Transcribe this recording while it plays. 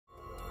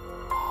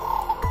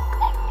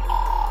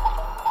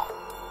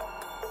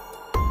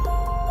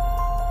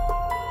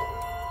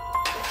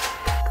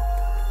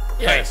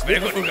Yes, very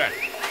good. Good.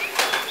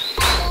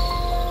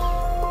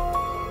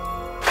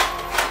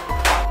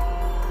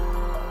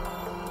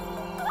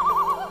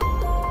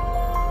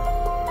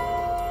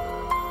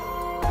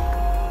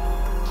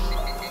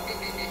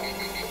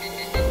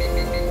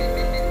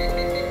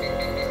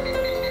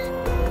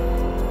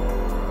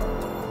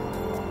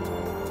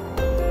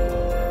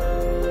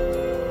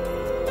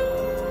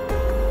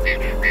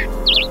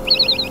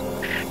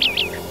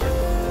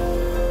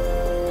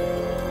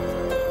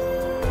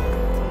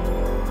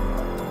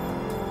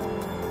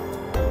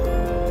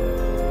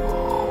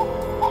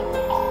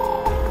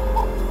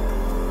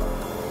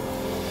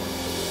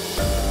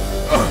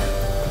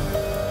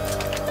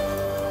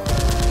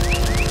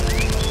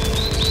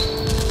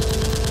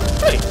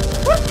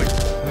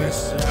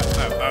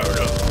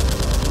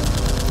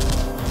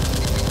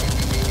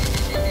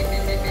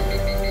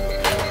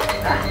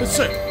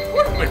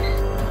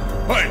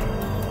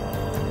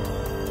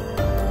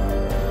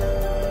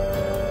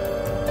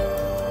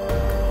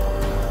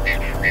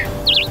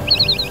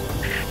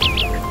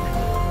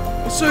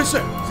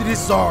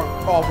 This is our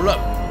problem.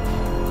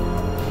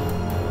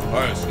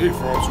 Yes, he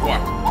from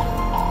SWAT.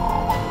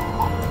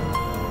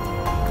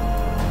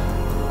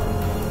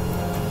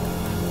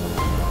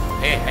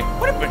 Hey,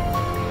 what happened?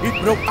 It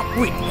broke up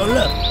with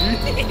alert.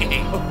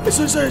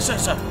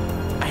 Sir.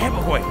 I have a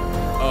way.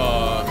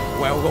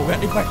 Well, go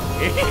get it back.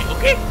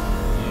 Okay.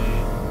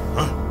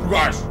 You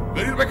guys,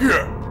 get it back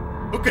here.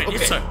 Okay,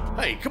 yes, sir.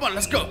 Hey, come on,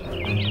 let's go.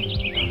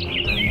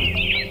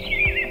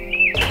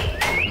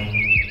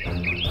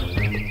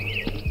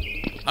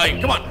 Hey,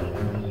 come on.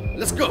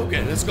 Let's go.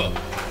 Okay, let's go.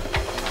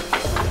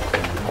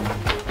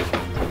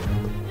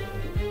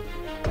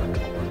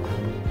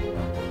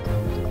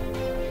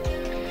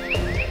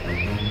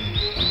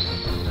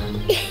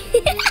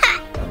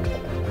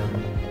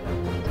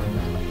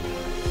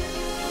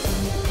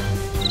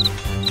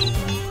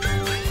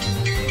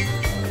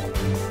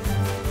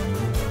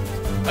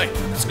 Hey,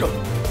 let's go.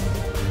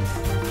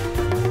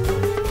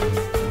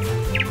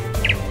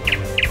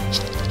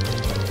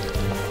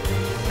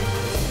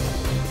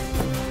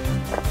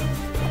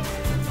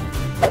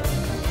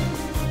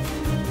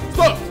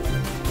 Stop!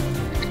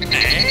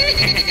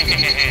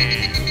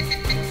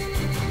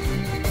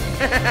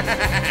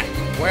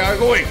 Where are you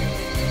going?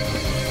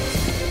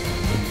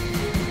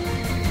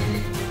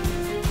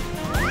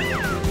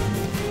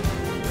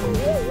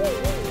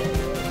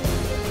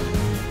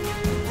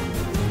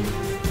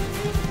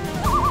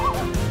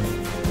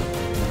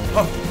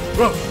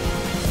 Run!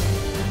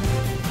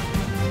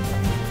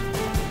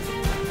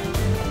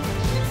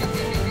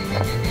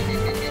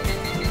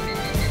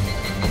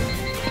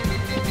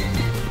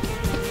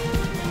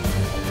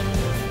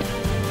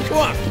 Come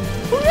on.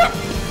 Hurry up.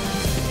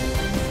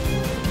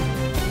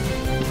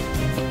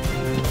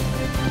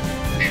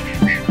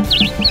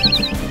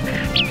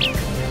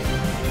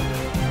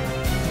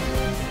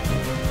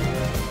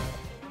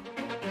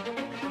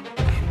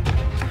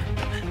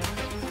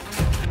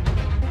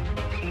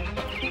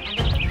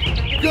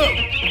 Go!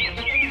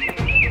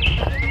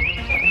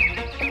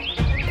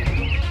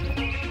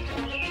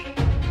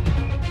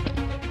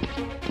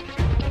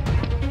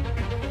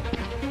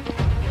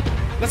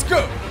 Let's go.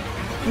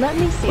 Let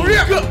me see. Hurry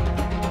up. Go.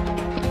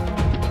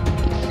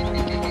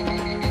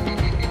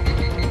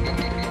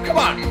 Come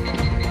on.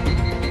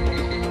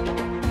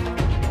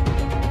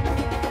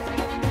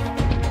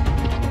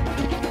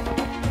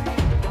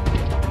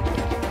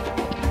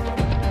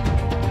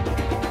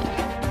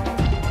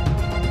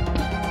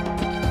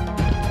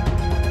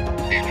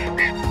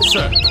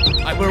 Sir,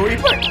 I will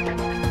report.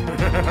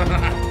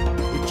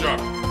 Good job.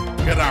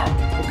 Get out.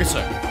 Okay,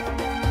 sir.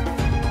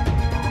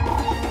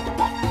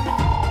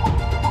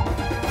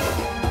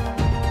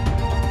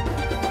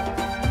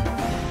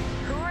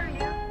 Who are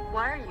you?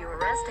 Why are you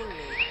arresting me?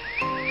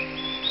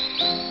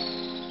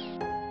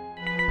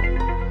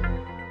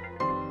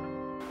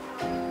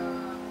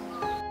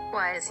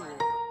 Why is he?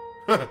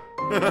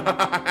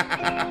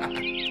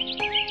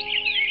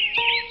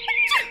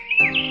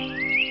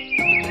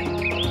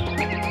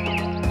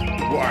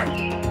 Why?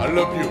 I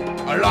love you.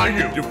 I like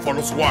you. You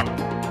follow SWAT.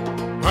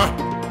 Huh?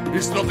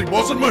 It's nothing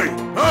more than me.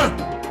 Huh?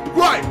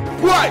 Why?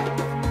 Why?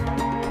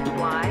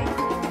 Why?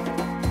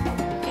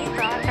 He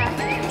thought back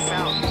to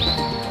himself.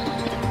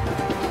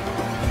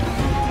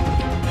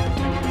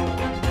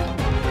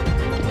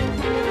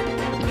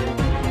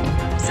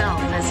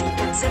 Self, as he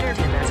considered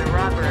him as a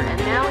robber, and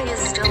now he is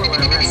still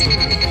arresting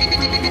me.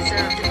 He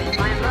deserved to be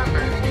my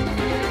lover.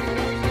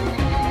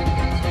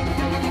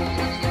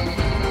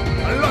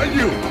 I like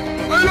you.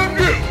 I love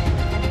you.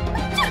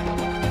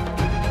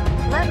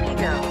 Let me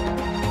go.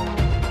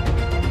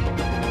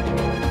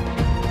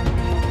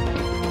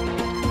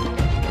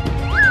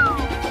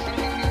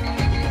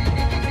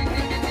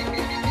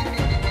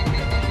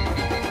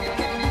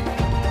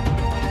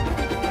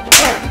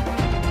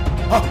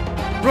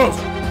 Rose!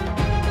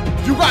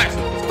 You guys!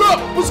 Stop!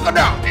 Who's got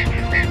down?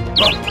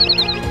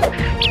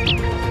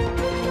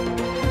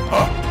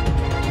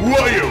 Who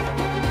are you?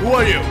 Who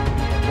are you?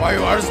 Why are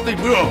you arresting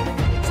me?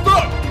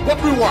 Stop! What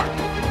do you want?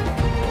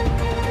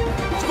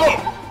 Stop!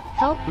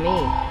 Help me.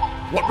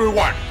 What do you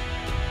want?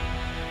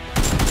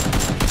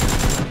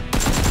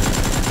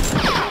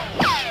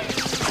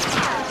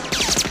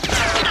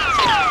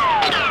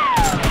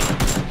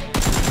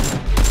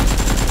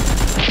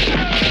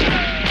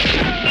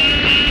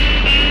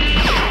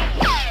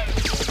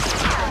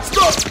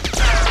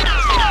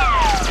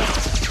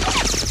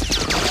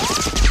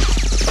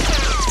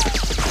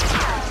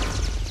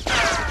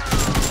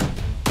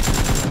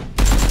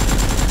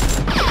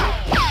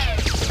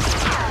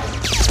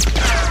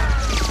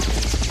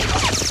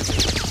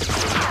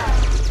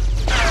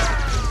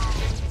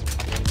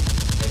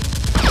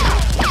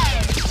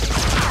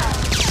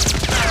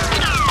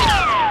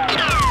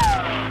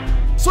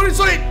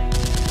 Sorry!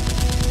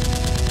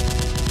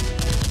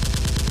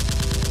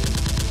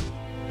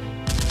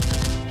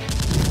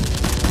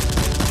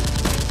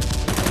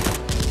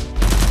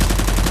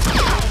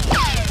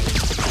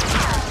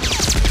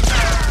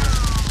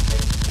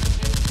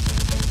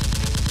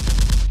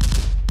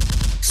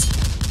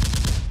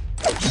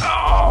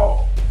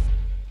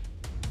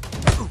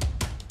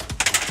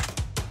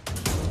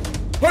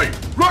 Hey,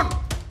 run!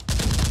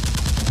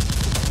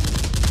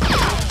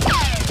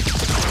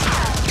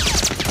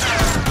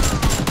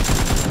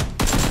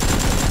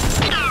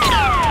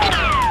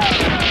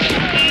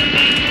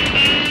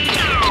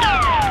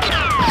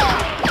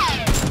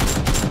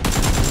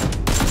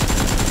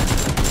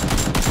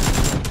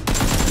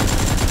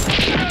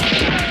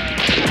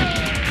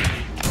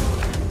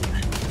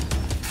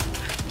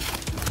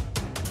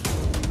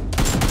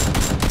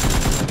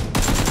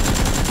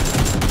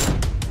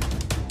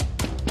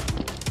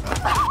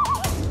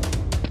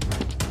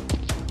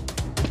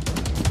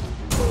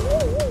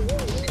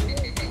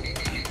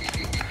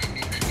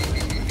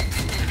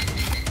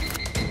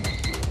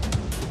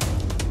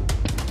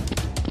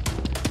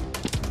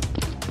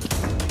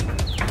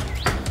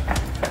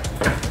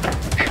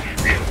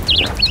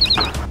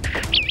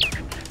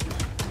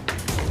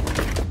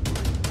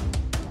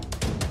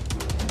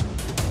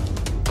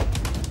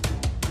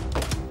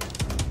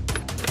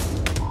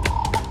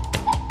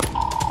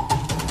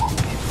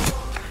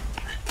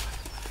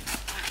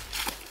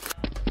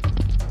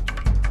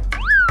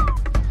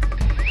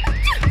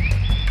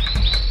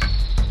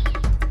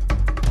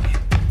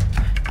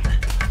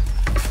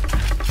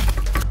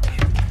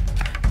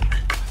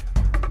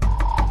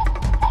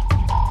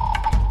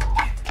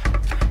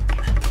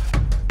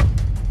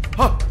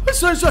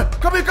 Sir,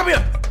 come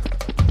here!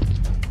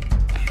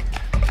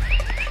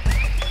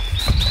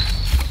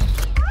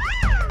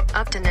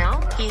 Up to now,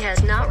 he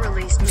has not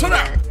released me Sit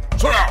yet. down!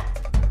 Sit down!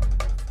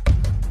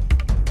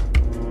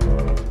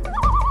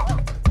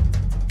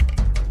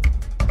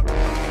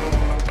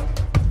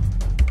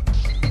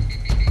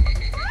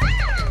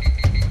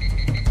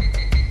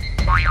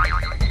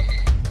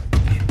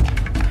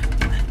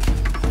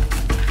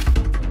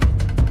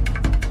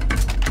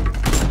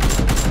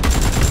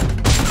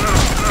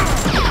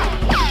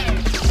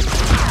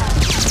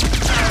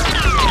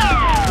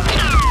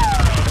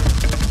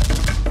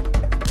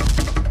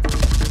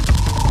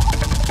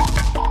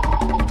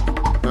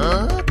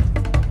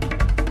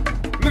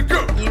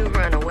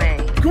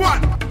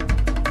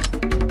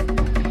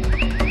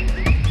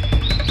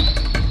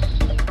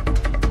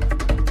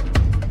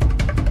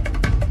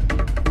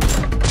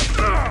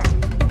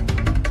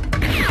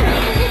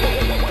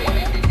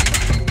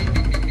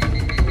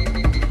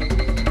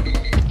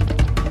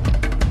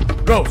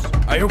 Rose,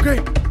 are you okay?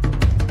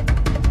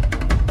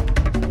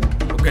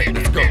 Okay.